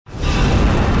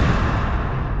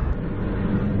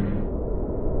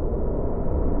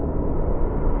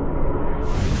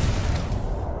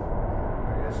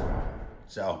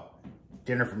So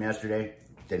dinner from yesterday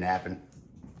didn't happen.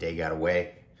 Day got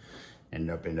away, ended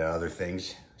up into other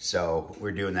things. So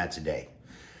we're doing that today.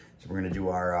 So we're gonna do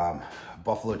our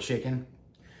buffalo chicken,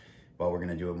 but we're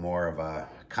gonna do it more of a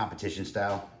competition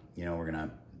style. You know, we're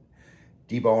gonna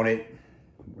debone it,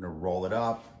 we're gonna roll it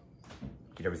up,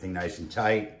 get everything nice and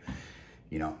tight,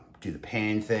 you know, do the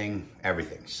pan thing,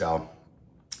 everything. So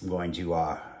I'm going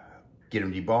to get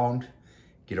them deboned,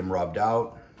 get them rubbed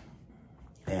out,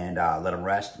 and let them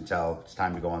rest until it's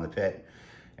time to go on the pit.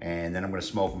 And then I'm gonna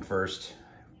smoke them first.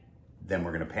 Then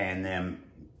we're gonna pan them,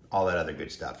 all that other good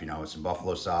stuff, you know, some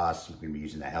buffalo sauce. We're gonna be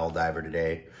using the Hell Diver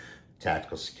today.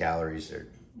 Tactical Calories, they're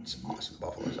some awesome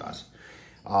buffalo sauce.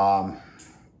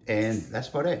 And that's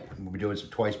about it. We'll be doing some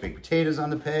twice baked potatoes on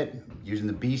the pit, using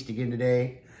the Beast again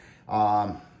today.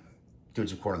 Doing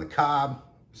some corn on the cob.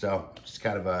 So just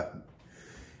kind of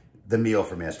the meal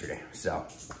from yesterday. So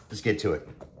let's get to it.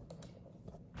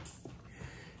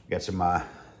 Got some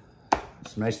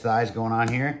nice thighs going on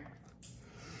here.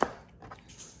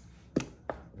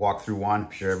 Walk through one.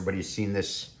 I'm sure everybody's seen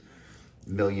this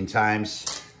a million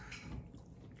times.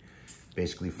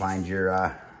 Basically find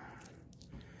your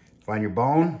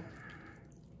bone.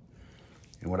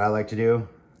 And what I like to do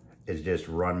is just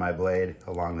run my blade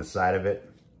along the side of it,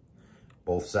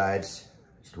 both sides.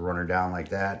 Just run her down like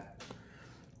that.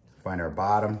 Find our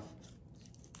bottom,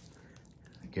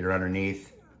 get her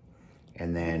underneath,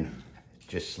 and then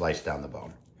just slice down the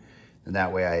bone. And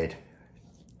that way I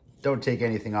don't take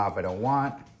anything off I don't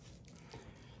want.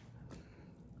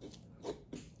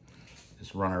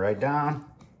 Just run her right down,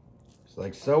 just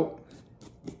like so.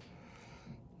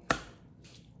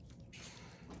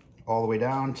 All the way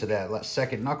down to that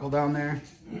second knuckle down there.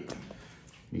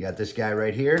 You got this guy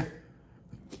right here.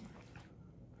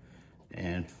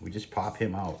 And we just pop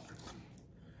him out.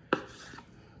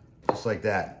 Just like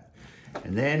that.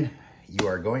 And then you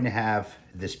are going to have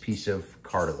this piece of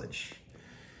cartilage.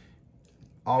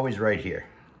 Always right here.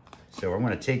 So I'm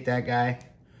gonna take that guy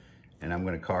and I'm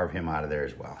gonna carve him out of there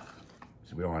as well.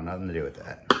 So we don't want nothing to do with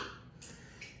that.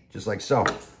 Just like so.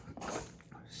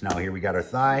 So now here we got our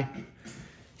thigh.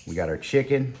 We got our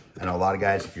chicken. I know a lot of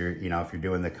guys, if you're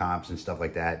doing the comps and stuff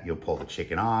like that, you'll pull the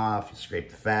chicken off, you scrape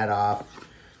the fat off.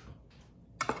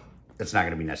 That's not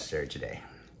gonna be necessary today.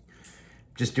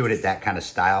 Just doing it that kind of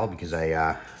style because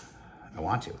I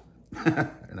want to.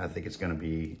 And I think it's gonna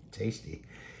be tasty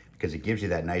because it gives you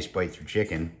that nice bite through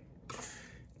chicken.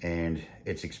 And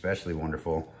it's especially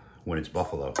wonderful when it's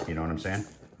buffalo, you know what I'm saying?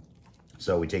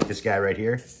 So we take this guy right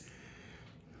here,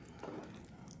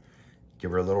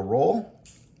 give her a little roll.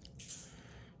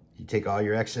 You take all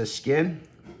your excess skin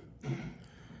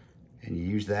and you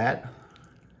use that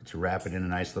to wrap it in a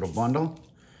nice little bundle.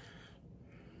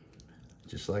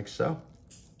 Just like so.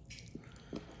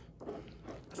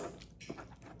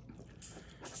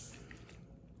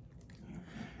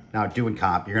 Now doing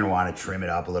comp, you're gonna wanna trim it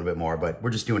up a little bit more, but we're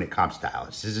just doing it comp style.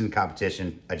 This isn't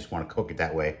competition. I just wanna cook it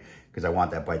that way because I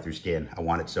want that bite through skin. I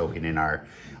want it soaking in our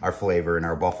flavor and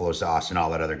our buffalo sauce and all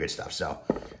that other good stuff. So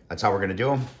that's how we're gonna do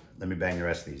them. Let me bang the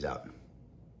rest of these out.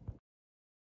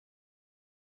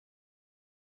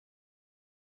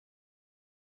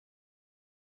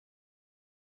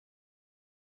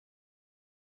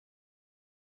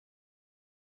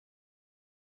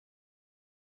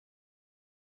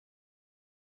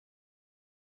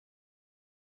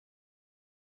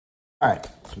 All right,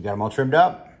 so we got them all trimmed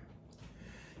up.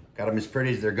 Got them as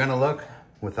pretty as they're gonna look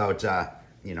without,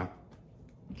 you know,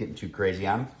 getting too crazy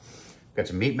on them. Got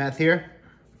some meat meth here.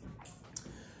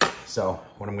 So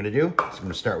what I'm gonna do is I'm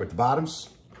gonna start with the bottoms.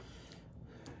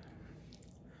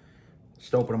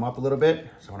 Just open them up a little bit.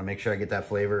 So I wanna make sure I get that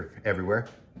flavor everywhere.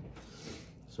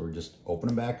 So we're just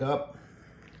opening back up.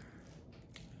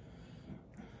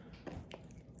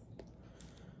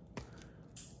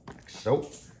 Like so.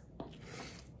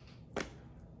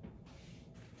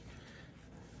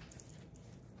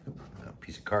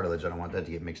 Piece of cartilage, I don't want that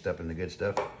to get mixed up in the good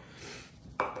stuff.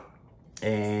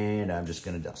 And I'm just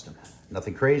gonna dust them.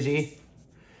 Nothing crazy,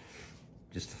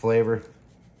 just the flavor.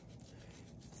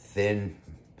 Thin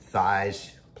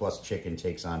thighs plus chicken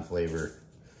takes on flavor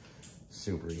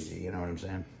super easy, you know what I'm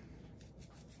saying?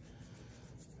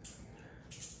 So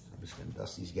I'm just gonna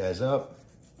dust these guys up.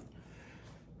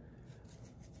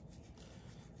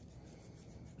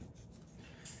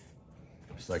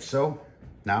 Just like so.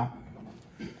 Now,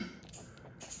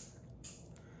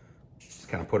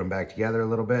 kind of put them back together a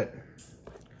little bit.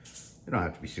 They don't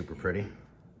have to be super pretty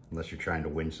unless you're trying to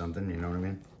win something, you know what I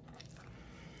mean?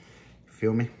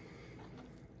 Feel me?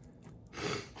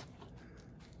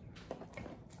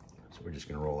 So we're just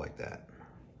gonna roll like that.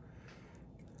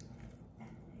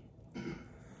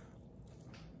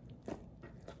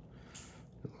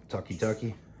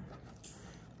 tucky.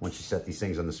 Once you set these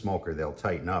things on the smoker, they'll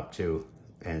tighten up too,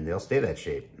 and they'll stay that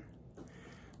shape.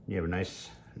 You have a nice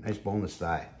boneless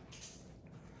thigh.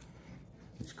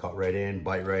 Just cut right in,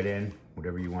 bite right in,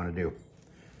 whatever you want to do.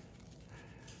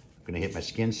 I'm gonna hit my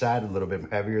skin side a little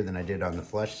bit heavier than I did on the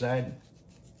flesh side.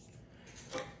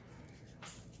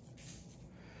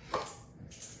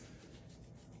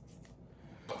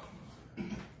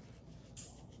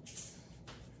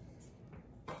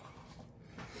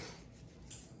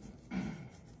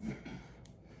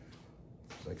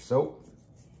 Just like so.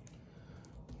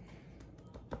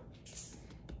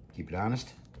 Keep it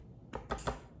honest.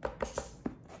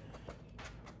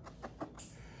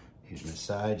 Use my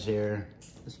sides here.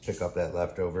 Just pick up that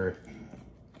leftover.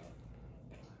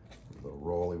 A little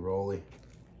roly.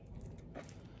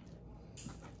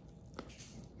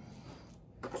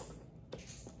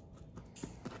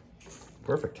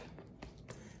 Perfect.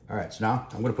 All right, so now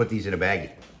I'm gonna put these in a baggie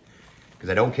because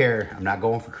I don't care. I'm not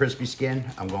going for crispy skin.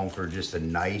 I'm going for just a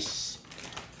nice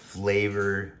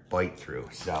flavor bite through.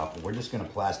 So we're just gonna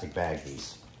plastic bag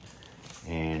these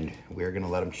and we're gonna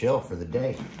let them chill for the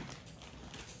day.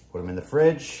 Put them in the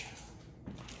fridge.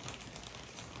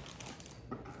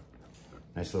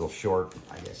 Nice little short,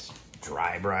 I guess,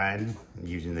 dry brine, I'm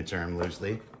using the term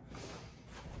loosely.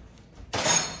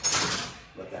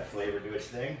 Let that flavor do its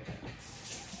thing.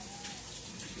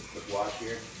 Just a quick wash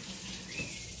here.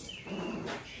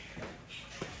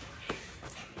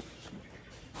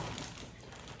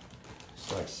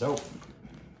 Just like so.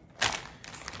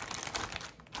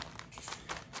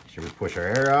 Make sure we push our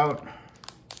air out.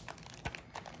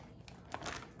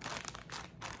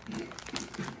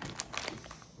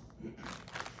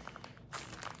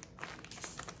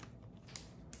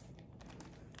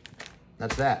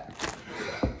 That's that.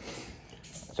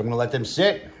 So I'm gonna let them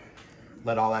sit,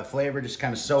 let all that flavor just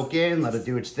kind of soak in, let it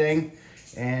do its thing.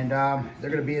 And they're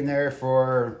gonna be in there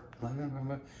for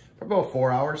about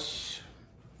 4 hours,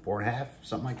 4.5,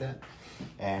 something like that.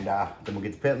 And then we'll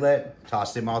get the pit lit,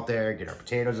 toss them out there, get our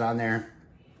potatoes on there,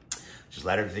 just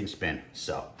let everything spin.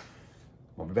 So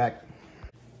we'll be back.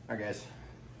 All right guys,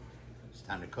 it's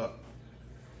time to cook.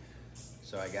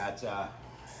 So I got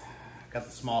the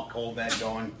small cold bed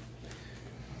going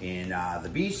in the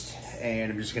Beast,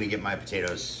 and I'm just gonna get my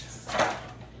potatoes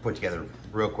put together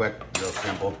real quick, real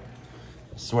simple.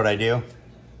 This is what I do.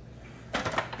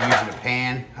 I'm using a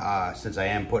pan, since I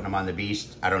am putting them on the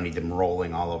Beast, I don't need them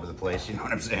rolling all over the place, you know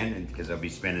what I'm saying? Because I'll be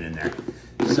spinning in there.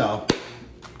 So,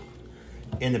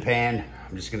 in the pan,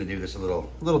 I'm just gonna do this a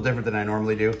little different than I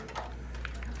normally do.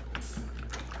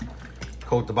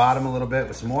 Coat the bottom a little bit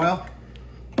with some oil.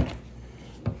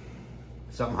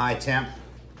 Something high temp.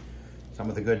 Some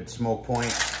with a good smoke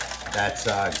point. That's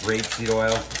grapeseed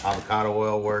oil, avocado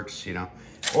oil works, you know,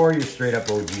 or your straight up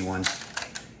OG ones.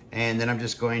 And then I'm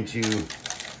just going to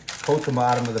coat the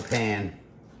bottom of the pan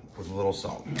with a little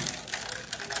salt.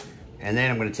 And then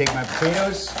I'm going to take my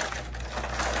potatoes,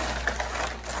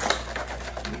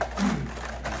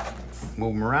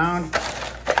 move them around,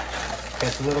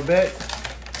 catch a little bit,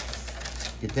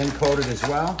 get them coated as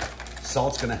well.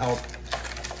 Salt's going to help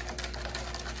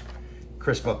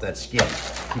crisp up that skin.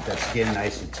 Keep that skin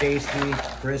nice and tasty,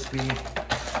 crispy. You know,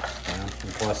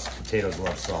 and plus, potatoes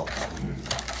love salt.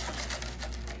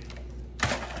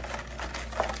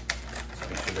 So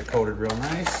make sure they're coated real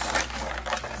nice.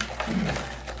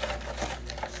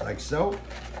 Just like so.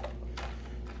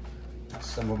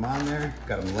 Some of them on there.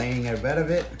 Got them laying in a bed of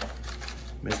it.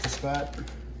 Missed a spot.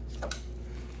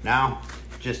 Now,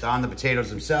 just on the potatoes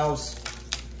themselves,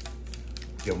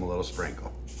 give them a little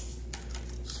sprinkle.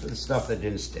 For the stuff that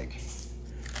didn't stick.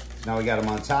 Now we got them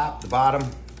on top, the bottom.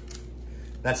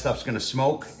 That stuff's gonna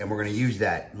smoke and we're gonna use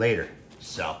that later.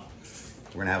 So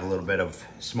we're gonna have a little bit of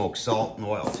smoked salt and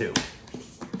oil too.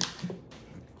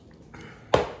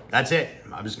 That's it.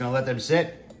 I'm just gonna let them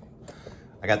sit.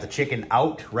 I got the chicken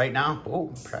out right now.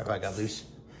 Oh, probably got loose.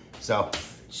 So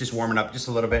it's just warming up just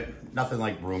a little bit. Nothing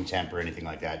like room temp or anything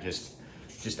like that. Just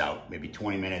out, maybe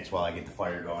 20 minutes while I get the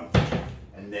fire going.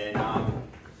 And then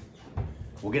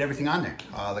we'll get everything on there.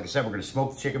 Like I said, we're gonna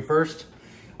smoke the chicken first.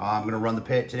 I'm gonna run the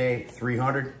pit today,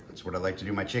 300. That's what I like to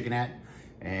do my chicken at.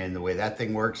 And the way that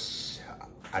thing works,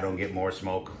 I don't get more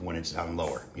smoke when it's down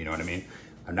lower. You know what I mean?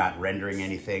 I'm not rendering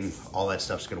anything. All that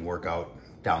stuff's gonna work out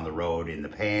down the road in the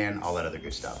pan, all that other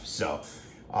good stuff. So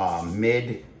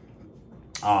mid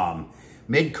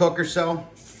cook or so,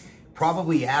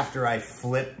 probably after I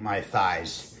flip my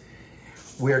thighs,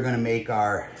 we're gonna make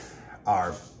our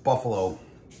buffalo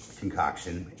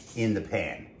concoction in the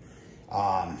pan.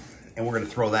 And we're gonna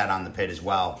throw that on the pit as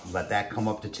well. Let that come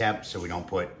up to temp so we don't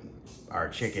put our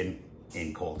chicken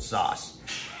in cold sauce.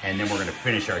 And then we're gonna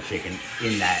finish our chicken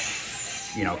in that,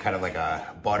 you know, kind of like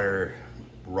a butter,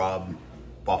 rub,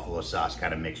 buffalo sauce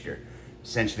kind of mixture.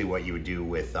 Essentially what you would do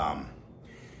with,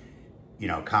 you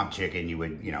know, comp chicken, you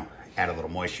would, you know, add a little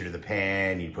moisture to the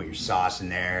pan, you put your sauce in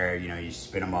there, you know, you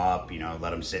spin them up, you know,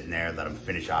 let them sit in there, let them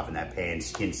finish off in that pan,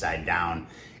 skin side down,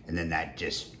 and then that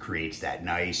just creates that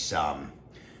nice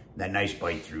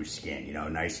bite through skin, you know,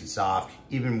 nice and soft.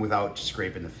 Even without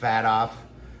scraping the fat off,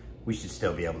 we should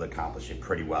still be able to accomplish it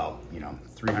pretty well. You know,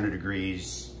 300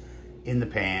 degrees in the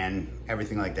pan,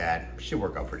 everything like that should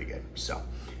work out pretty good. So,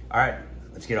 all right,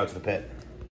 let's get out to the pit.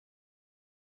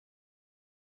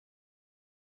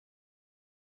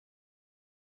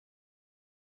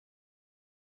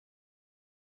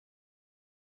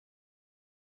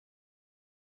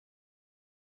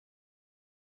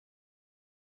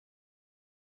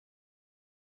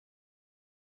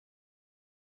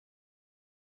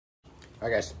 All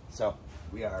right, guys, so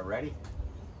we are ready.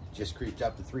 Just creeped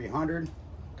up to 300,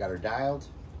 got her dialed,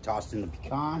 tossed in the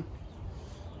pecan.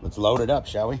 Let's load it up,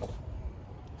 shall we?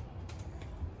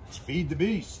 Let's feed the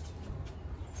beast.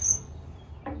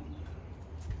 All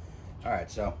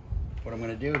right, so what I'm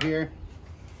gonna do here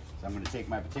is I'm gonna take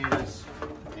my potatoes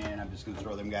and I'm just gonna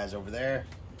throw them guys over there.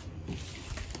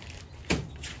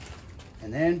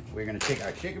 And then we're gonna take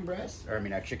our chicken breasts, or I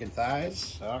mean our chicken thighs,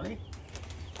 sorry.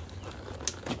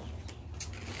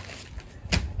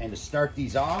 And to start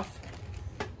these off,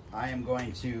 I am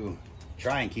going to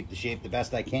try and keep the shape the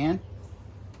best I can.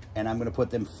 And I'm gonna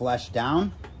put them flesh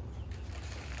down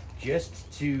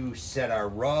just to set our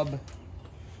rub,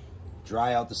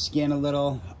 dry out the skin a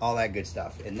little, all that good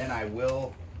stuff. And then I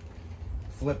will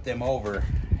flip them over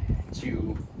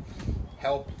to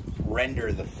help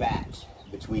render the fat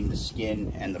between the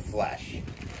skin and the flesh.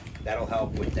 That'll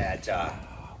help with that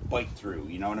bite through,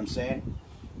 you know what I'm saying?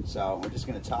 So we're just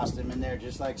gonna toss them in there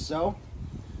just like so.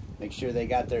 Make sure they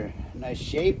got their nice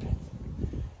shape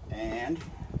and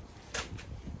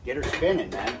get her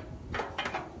spinning, man.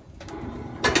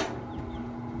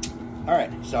 All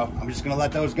right, so I'm just gonna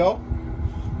let those go.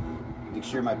 Make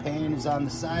sure my pan is on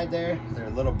the side there. They're a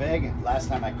little big. Last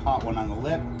time I caught one on the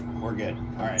lip. We're good.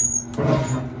 All right.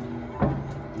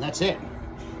 And that's it.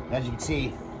 As you can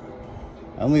see,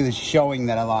 only is showing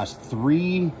that I lost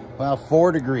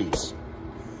 4 degrees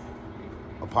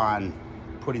upon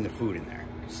putting the food in there.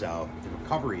 So the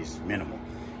recovery is minimal.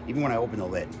 Even when I open the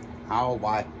lid. How,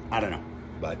 why, I don't know.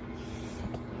 But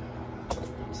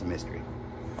it's a mystery.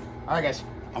 All right, guys.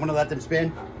 I'm gonna let them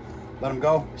spin. Let them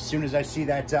go. As soon as I see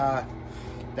that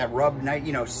that rub night,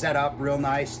 you know, set up real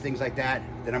nice, things like that,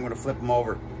 then I'm gonna flip them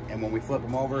over. And when we flip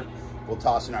them over, we'll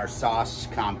toss in our sauce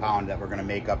compound that we're gonna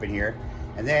make up in here.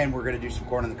 And then we're gonna do some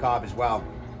corn on the cob as well.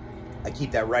 I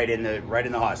keep that right in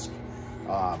the husk.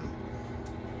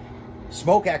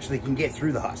 Smoke actually can get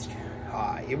through the husk.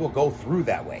 It will go through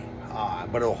that way,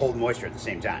 but it'll hold moisture at the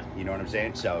same time. You know what I'm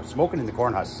saying? So smoking in the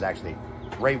corn husk is actually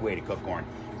a great way to cook corn.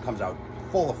 It comes out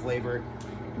full of flavor,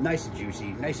 nice and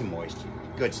juicy, nice and moist.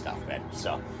 Good stuff, man.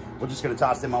 So we're just gonna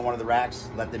toss them on one of the racks,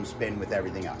 let them spin with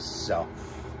everything else. So,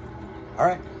 all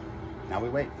right, now we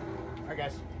wait. All right,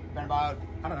 guys, been about,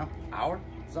 I don't know, hour,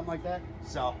 something like that.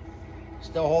 So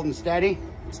still holding steady.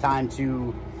 It's time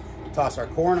to toss our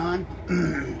corn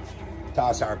on,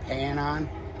 toss our pan on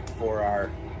for our,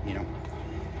 you know,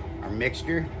 our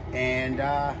mixture, and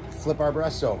flip our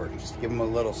breasts over. Just give them a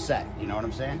little set, you know what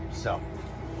I'm saying? So,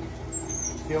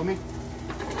 feel me?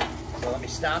 So let me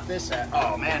stop this.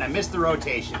 Oh man, I missed the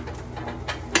rotation.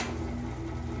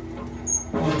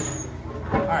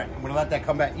 All right, I'm gonna let that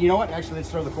come back. You know what? Actually,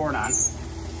 let's throw the corn on.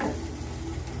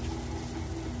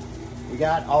 We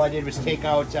got, all I did was take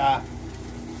out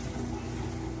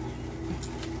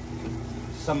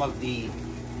some of the,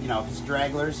 you know,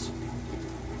 stragglers,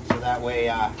 so that way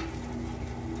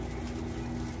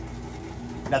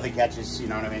nothing catches, you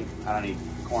know what I mean? I don't need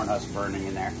corn husk burning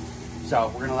in there.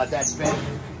 So we're gonna let that spin,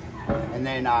 and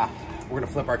then we're gonna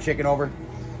flip our chicken over,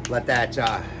 let that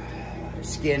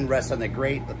skin rest on the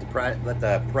grate, let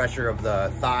the pressure of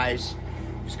the thighs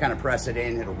just kind of press it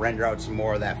in. It'll render out some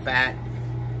more of that fat,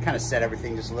 kind of set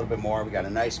everything just a little bit more. We got a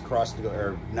nice crust,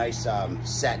 or nice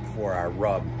set for our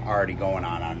rub already going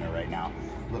on there right now.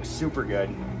 Looks super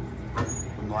good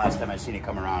from the last time I seen it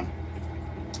come around.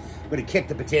 I'm gonna kick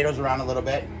the potatoes around a little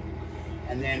bit,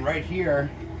 and then right here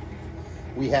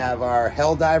we have our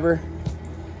Hell Diver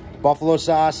buffalo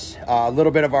sauce, a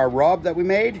little bit of our rub that we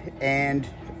made, and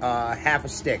half a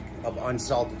stick of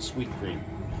unsalted sweet cream.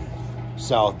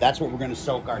 So that's what we're gonna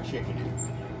soak our chicken in.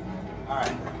 All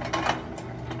right.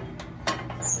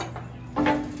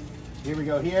 Here we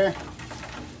go here.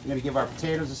 I'm gonna give our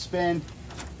potatoes a spin.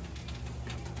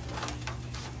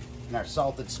 and our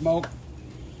salted smoke.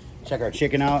 Check our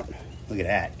chicken out. Look at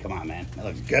that. Come on, man. That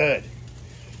looks good.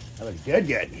 That looks good,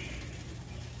 good.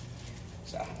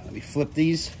 So let me flip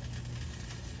these.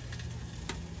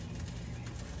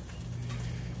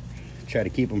 Try to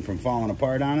keep them from falling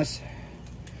apart on us.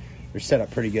 They're set up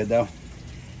pretty good though.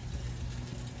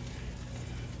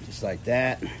 Just like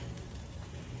that.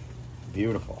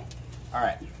 Beautiful. All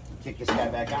right, kick this guy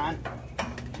back on.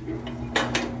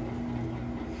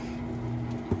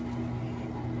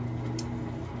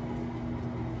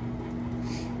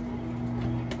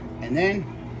 And then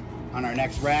on our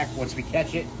next rack, once we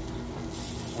catch it,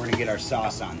 we're gonna get our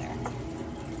sauce on there.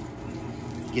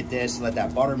 Get this, let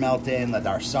that butter melt in, let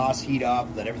our sauce heat up,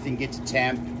 let everything get to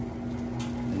temp.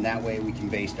 And that way we can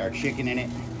baste our chicken in it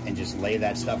and just lay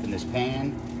that stuff in this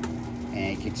pan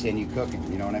and continue cooking,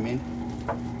 you know what I mean?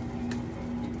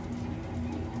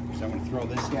 So I'm gonna throw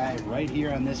this guy right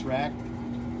here on this rack.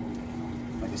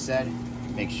 Like I said,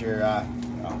 make sure,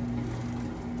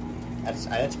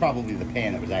 that's probably the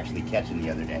pan that was actually catching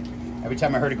the other day. Every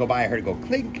time I heard it go by, I heard it go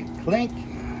clink, clink,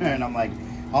 and I'm like,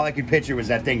 all I could picture was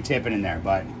that thing tipping in there,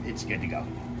 but it's good to go.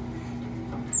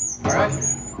 All right,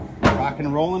 rocking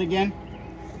and rolling again.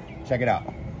 Check it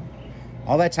out.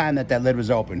 All that time that lid was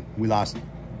open, we lost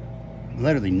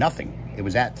literally nothing. It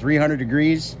was at 300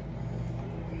 degrees.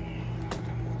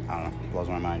 I don't know, blows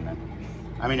my mind, man.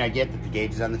 I mean, I get that the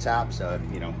gauge is on the top, so,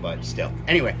 you know, but still.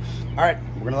 Anyway, all right,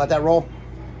 we're gonna let that roll.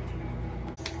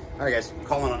 All right, guys,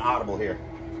 calling an audible here.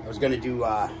 I was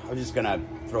just gonna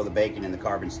throw the bacon in the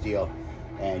carbon steel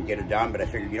and get it done, but I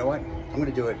figured, you know what? I'm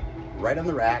gonna do it right on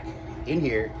the rack, in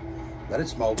here, let it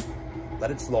smoke,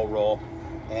 let it slow roll,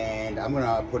 and I'm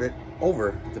gonna put it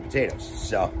over the potatoes.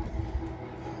 So,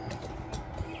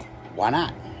 why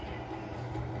not?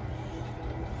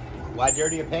 Why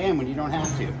dirty a pan when you don't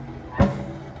have to?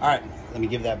 All right, let me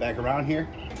give that back around here.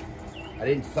 I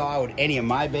didn't thaw out any of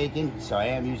my bacon, so I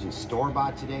am using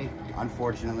store-bought today,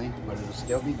 unfortunately, but it'll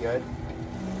still be good.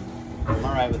 I'm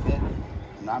all right with it.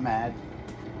 I'm not mad,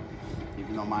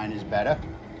 even though mine is better.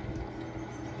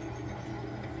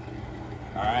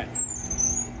 All right.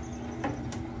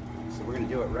 So we're gonna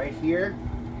do it right here.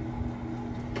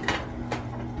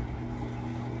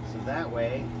 So that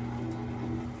way,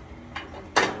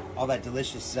 all that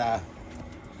delicious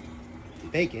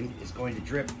bacon is going to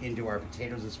drip into our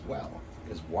potatoes as well,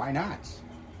 because why not?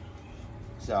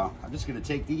 So I'm just gonna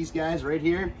take these guys right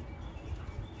here,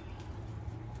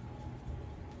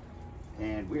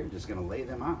 and we're just gonna lay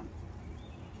them on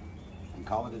and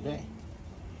call it a day.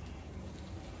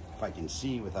 If I can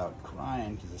see without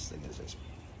crying, because this thing is just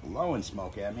blowing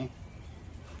smoke at me.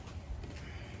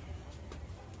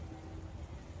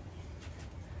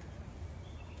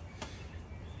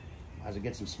 Might as well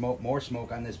get some smoke, more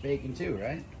smoke on this bacon too,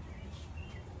 right?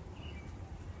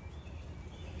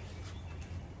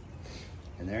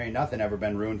 And there ain't nothing ever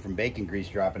been ruined from bacon grease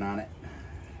dropping on it.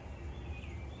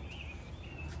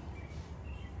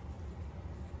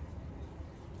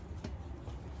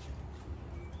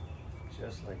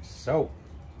 Just like so.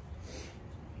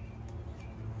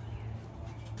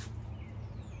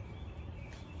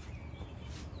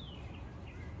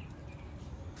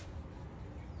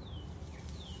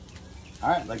 All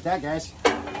right, like that, guys.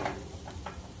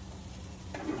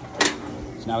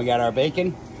 So now we got our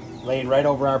bacon laying right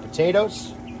over our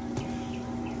potatoes,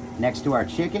 next to our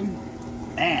chicken.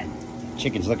 Man,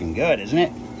 chicken's looking good, isn't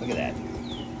it? Look at that.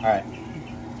 All right.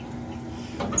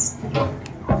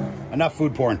 Enough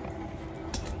food porn.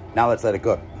 Now let's let it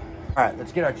cook. All right,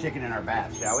 let's get our chicken in our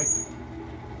bath, shall we? So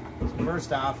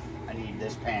first off, I need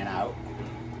this pan out.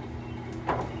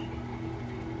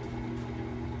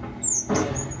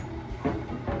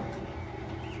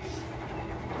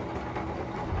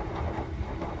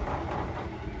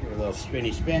 Give it a little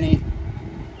spinny.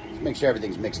 Just make sure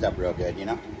everything's mixed up real good, you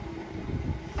know?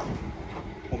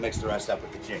 We'll mix the rest up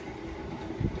with the chicken,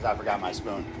 because I forgot my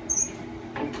spoon.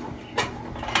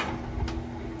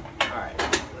 All right,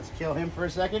 let's kill him for a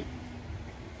second.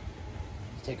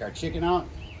 Let's take our chicken out.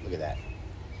 Look at that.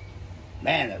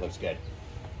 Man, that looks good.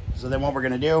 So then what we're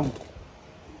gonna do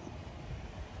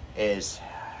is,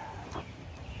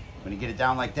 when you get it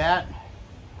down like that,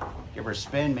 give her a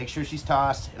spin, make sure she's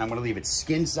tossed, and I'm gonna leave it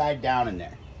skin side down in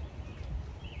there.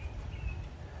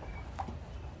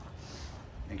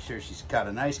 Make sure she's got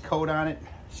a nice coat on it,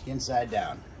 skin side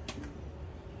down.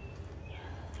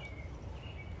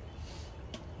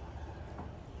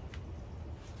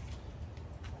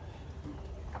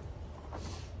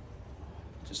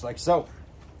 Just like so.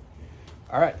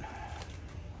 All right.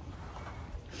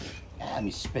 Let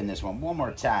me spin this one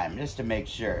more time just to make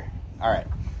sure. All right.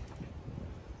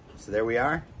 So there we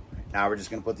are. Now we're just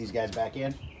gonna put these guys back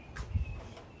in.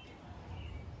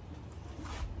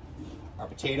 Our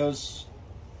potatoes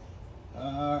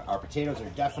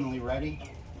are definitely ready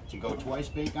to go twice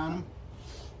bake on them.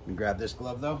 Let me grab this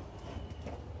glove though.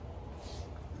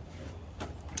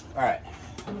 All right.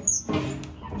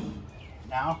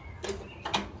 Now,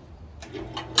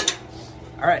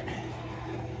 all right.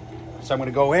 So I'm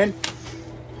gonna go in.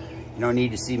 You don't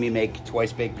need to see me make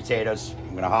twice baked potatoes.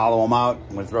 I'm gonna hollow them out.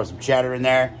 I'm gonna throw some cheddar in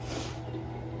there.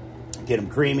 Get them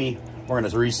creamy. We're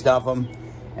gonna restuff them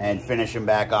and finish them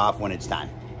back off when it's time.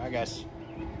 All right, guys.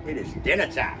 It is dinner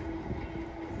time.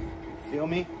 Feel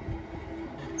me?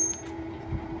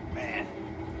 Man.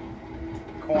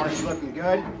 Corn's looking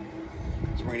good.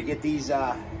 So we're gonna get these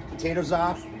potatoes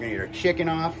off. We're gonna get our chicken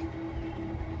off.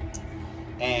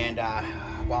 And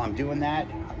while I'm doing that,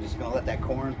 I'm just gonna let that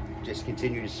corn just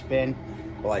continue to spin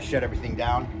while I shut everything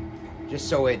down. Just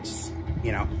so it's,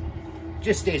 you know,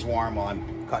 just stays warm while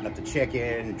I'm cutting up the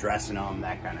chicken, dressing them,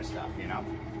 that kind of stuff, you know.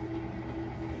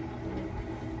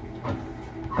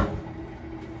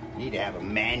 Need to have a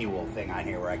manual thing on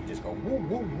here where I can just go whoop,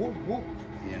 whoop, whoop, whoop,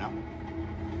 you know.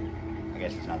 I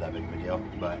guess it's not that big of a deal,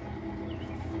 but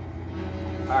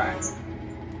all right.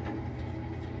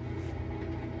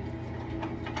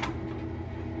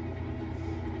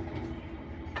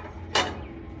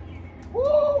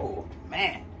 Woo,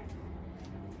 man.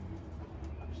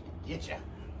 Get ya.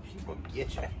 She will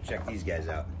get ya. Check these guys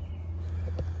out.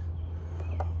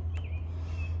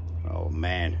 Oh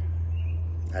man.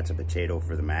 That's a potato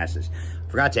for the masses.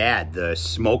 Forgot to add, the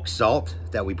smoked salt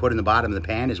that we put in the bottom of the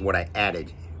pan is what I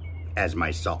added as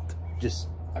my salt. Just,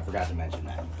 I forgot to mention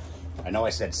that. I know I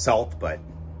said salt, but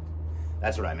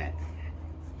that's what I meant.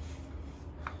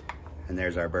 And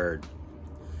there's our bird.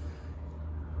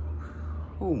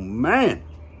 Oh man.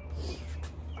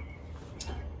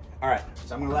 All right,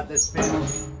 so I'm gonna let this spin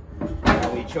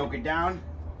while we choke it down.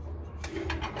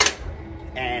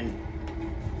 And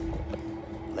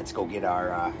let's go get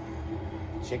our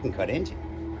chicken cut into.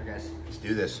 All right, guys, let's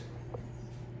do this.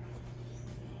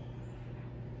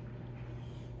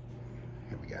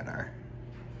 Here we got our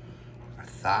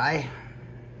thigh.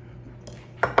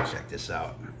 Check this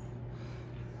out.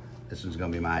 This one's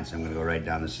gonna be mine, so I'm gonna go right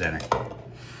down the center.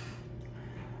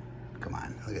 Come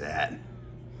on, look at that.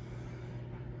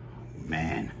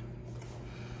 Man.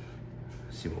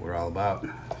 Let's see what we're all about.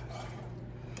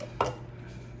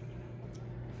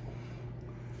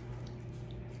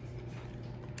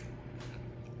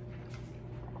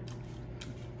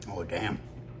 Oh, damn.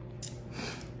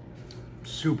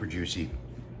 Super juicy.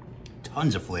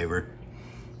 Tons of flavor.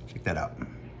 Check that out.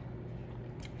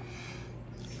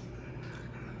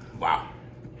 Wow.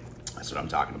 That's what I'm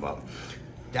talking about.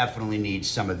 Definitely needs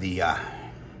some of the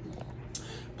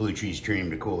blue cheese cream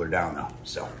to cool her down though.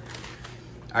 So, all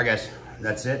right guys,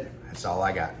 that's it. That's all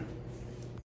I got.